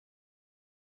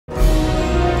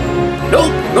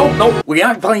Nope, we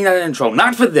aren't playing that intro,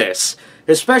 not for this.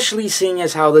 Especially seeing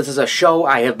as how this is a show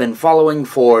I have been following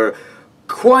for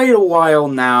quite a while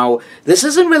now. This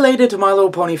isn't related to My Little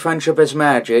Pony Friendship is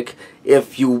Magic,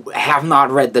 if you have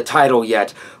not read the title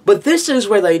yet, but this is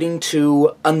relating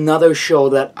to another show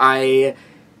that I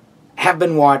have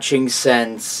been watching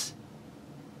since,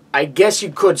 I guess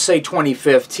you could say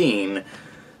 2015.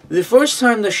 The first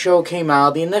time the show came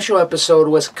out, the initial episode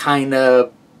was kinda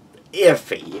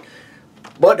iffy.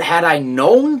 But had I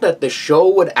known that the show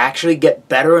would actually get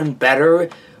better and better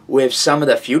with some of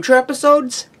the future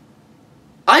episodes,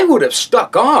 I would have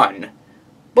stuck on.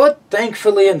 But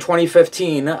thankfully in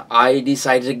 2015, I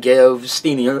decided to give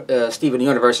Steven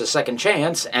Universe a second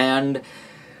chance, and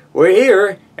we're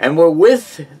here, and we're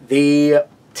with the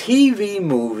TV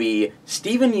movie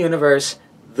Steven Universe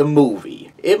the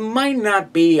Movie. It might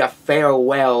not be a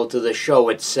farewell to the show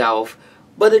itself,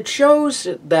 but it shows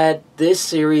that this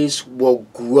series will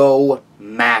grow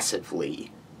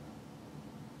massively.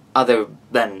 Other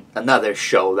than another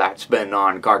show that's been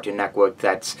on Cartoon Network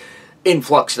that's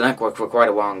influxed the network for quite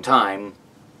a long time.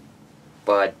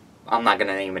 But I'm not going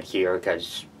to name it here,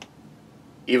 because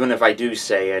even if I do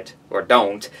say it, or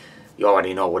don't, you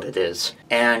already know what it is.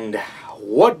 And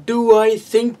what do I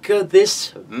think of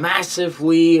this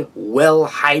massively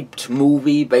well-hyped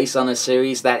movie based on a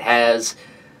series that has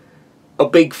a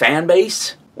big fan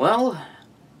base? Well,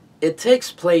 it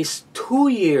takes place 2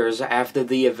 years after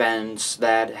the events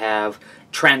that have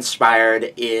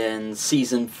transpired in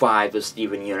Season 5 of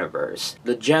Steven Universe.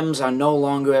 The gems are no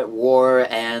longer at war,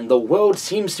 and the world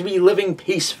seems to be living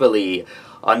peacefully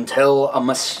until a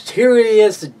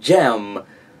mysterious gem,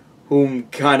 whom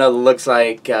kinda looks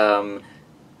like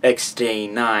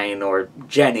XJ9 or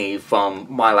Jenny from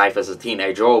My Life as a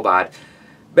Teenage Robot,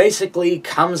 basically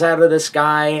comes out of the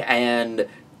sky and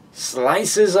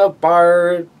slices up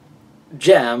our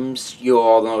gems. You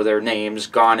all know their names: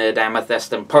 Garnet,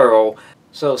 Amethyst, and Pearl.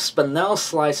 So Spinel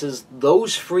slices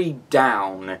those three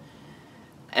down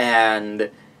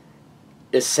and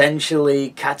essentially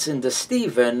cuts into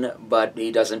Steven, but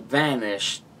he doesn't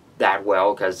vanish that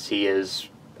well because he is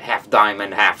half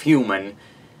diamond, half human,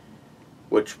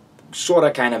 which sorta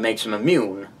kinda makes him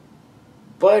immune.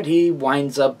 But he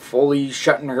winds up fully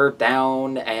shutting her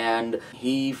down, and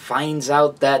he finds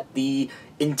out that the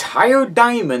entire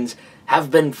diamonds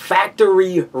have been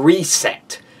factory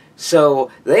reset. So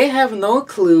they have no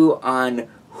clue on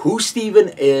who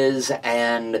Steven is,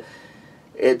 and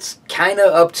it's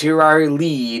kinda up to our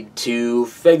lead to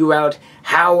figure out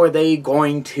how are they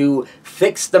going to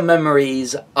fix the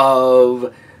memories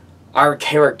of our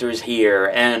characters here,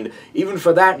 and even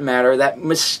for that matter, that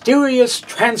mysterious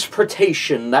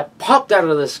transportation that popped out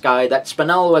of the sky that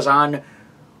Spinel was on,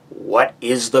 what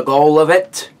is the goal of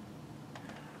it?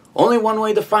 Only one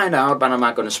way to find out, but I'm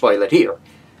not going to spoil it here.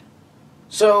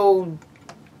 So,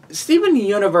 Steven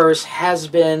Universe has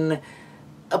been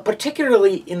a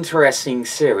particularly interesting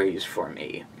series for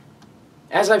me.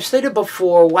 As I've stated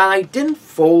before, while I didn't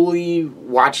fully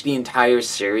watch the entire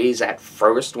series at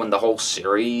first when the whole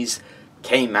series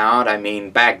came out, I mean,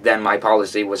 back then my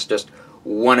policy was just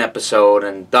one episode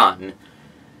and done,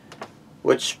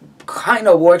 which kind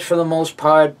of worked for the most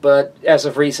part, but as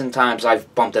of recent times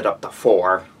I've bumped it up to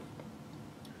 4.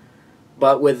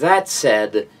 But with that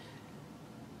said,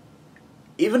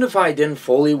 even if I didn't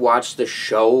fully watch the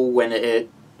show when it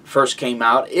first came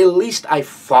out, at least I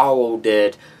followed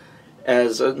it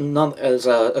as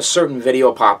a certain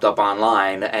video popped up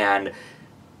online, and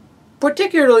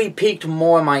particularly piqued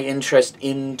more my interest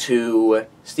into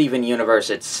Steven Universe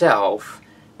itself,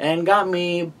 and got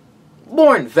me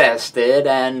more invested,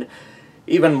 and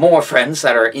even more friends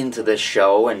that are into this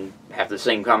show and have the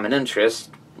same common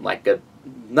interest, like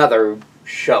another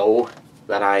show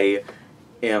that I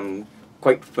am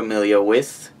quite familiar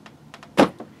with.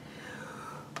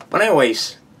 But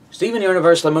anyways, Steven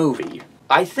Universe the Movie.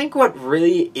 I think what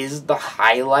really is the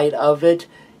highlight of it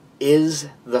is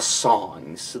the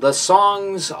songs. The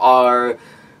songs are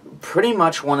pretty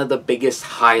much one of the biggest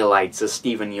highlights of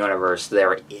Steven Universe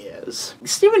there is.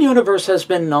 Steven Universe has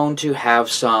been known to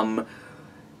have some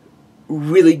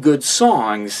really good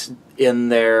songs in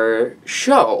their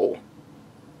show.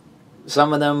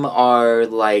 Some of them are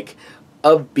like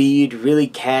upbeat, really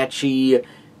catchy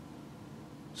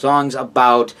songs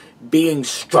about being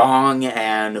strong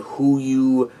and who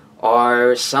you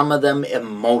are. Some of them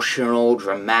emotional,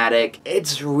 dramatic.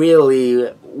 It's really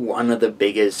one of the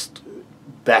biggest,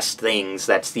 best things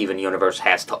that Steven Universe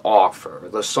has to offer.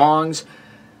 The songs,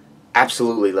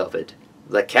 absolutely love it.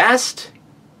 The cast,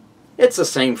 it's the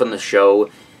same from the show,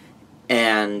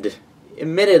 and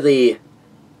admittedly,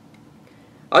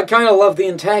 I kind of love the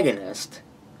antagonist.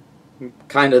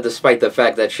 Kind of despite the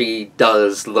fact that she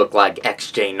does look like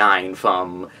XJ9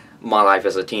 from My Life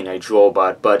as a Teenage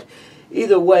Robot, but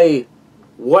either way,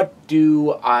 what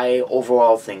do I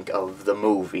overall think of the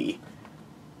movie?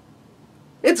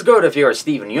 It's good if you're a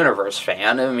Steven Universe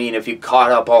fan. I mean, if you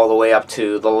caught up all the way up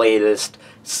to the latest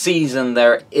season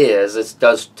there is, it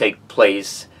does take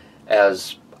place,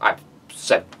 as I've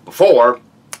said before,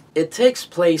 it takes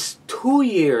place 2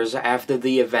 years after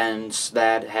the events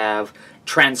that have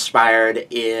transpired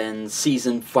in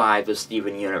Season 5 of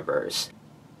Steven Universe.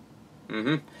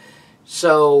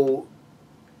 So,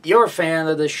 you're a fan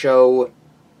of the show,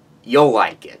 you'll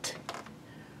like it.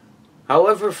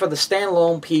 However, for the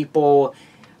standalone people,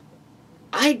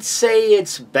 I'd say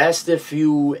it's best if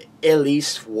you at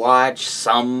least watch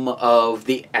some of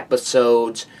the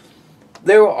episodes.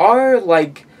 There are,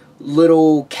 like,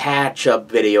 little catch-up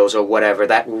videos or whatever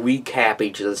that recap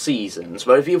each of the seasons,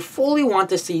 but if you fully want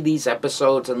to see these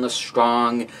episodes and the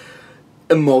strong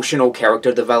emotional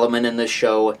character development in this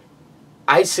show,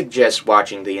 I suggest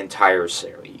watching the entire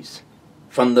series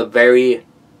from the very,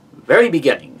 very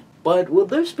beginning. But will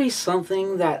this be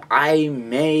something that I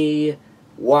may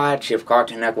watch if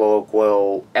Cartoon Network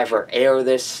will ever air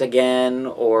this again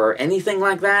or anything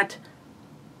like that?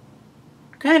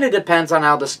 Kind of depends on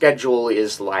how the schedule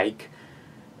is like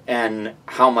and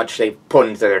how much they put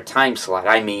into their time slot.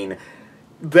 I mean,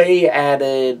 they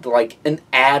added like an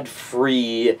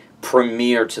ad-free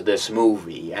premiere to this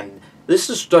movie, and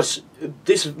this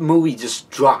movie just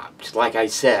dropped. Like I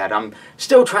said, I'm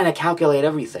still trying to calculate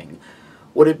everything.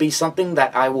 Would it be something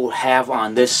that I will have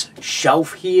on this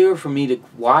shelf here for me to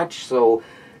watch? So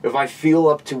if I feel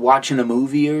up to watching a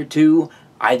movie or two,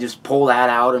 I just pull that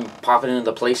out and pop it into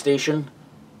the PlayStation?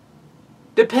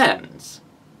 Depends.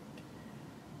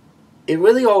 It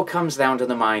really all comes down to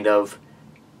the mind of,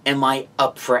 am I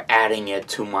up for adding it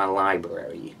to my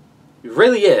library? It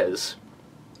really is.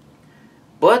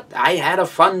 But I had a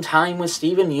fun time with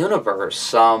Steven Universe.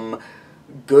 Some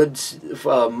good,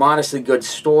 modestly good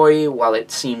story, while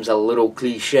it seems a little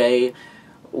cliche.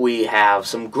 We have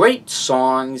some great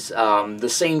songs. The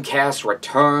same cast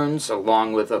returns,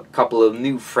 along with a couple of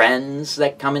new friends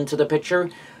that come into the picture.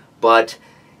 But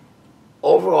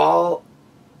overall,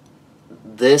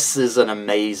 this is an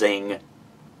amazing,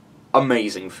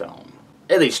 amazing film.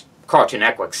 At least Cartoon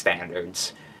Network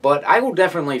standards. But I will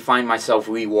definitely find myself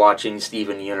rewatching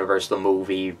Steven Universe the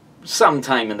movie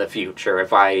sometime in the future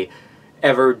if I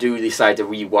ever do decide to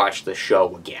rewatch the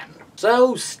show again.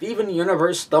 So, Steven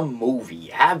Universe the movie.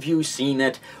 Have you seen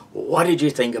it? What did you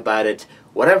think about it?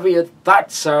 Whatever your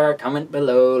thoughts are, comment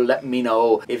below, let me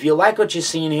know. If you like what you've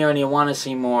seen here and you want to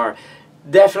see more,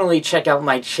 definitely check out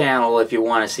my channel if you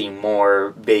want to see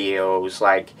more videos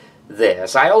like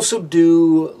this. I also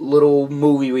do little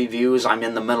movie reviews. I'm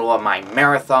in the middle of my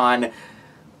marathon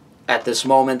at this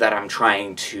moment that I'm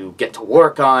trying to get to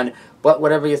work on. But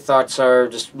whatever your thoughts are,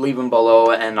 just leave them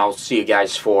below, and I'll see you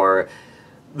guys for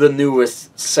the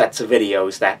newest sets of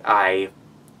videos that I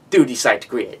do decide to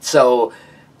create. So,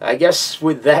 I guess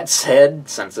with that said,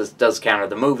 since this does counter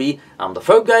the movie, I'm the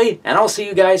Phobe Guy, and I'll see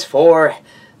you guys for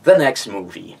the next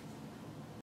movie.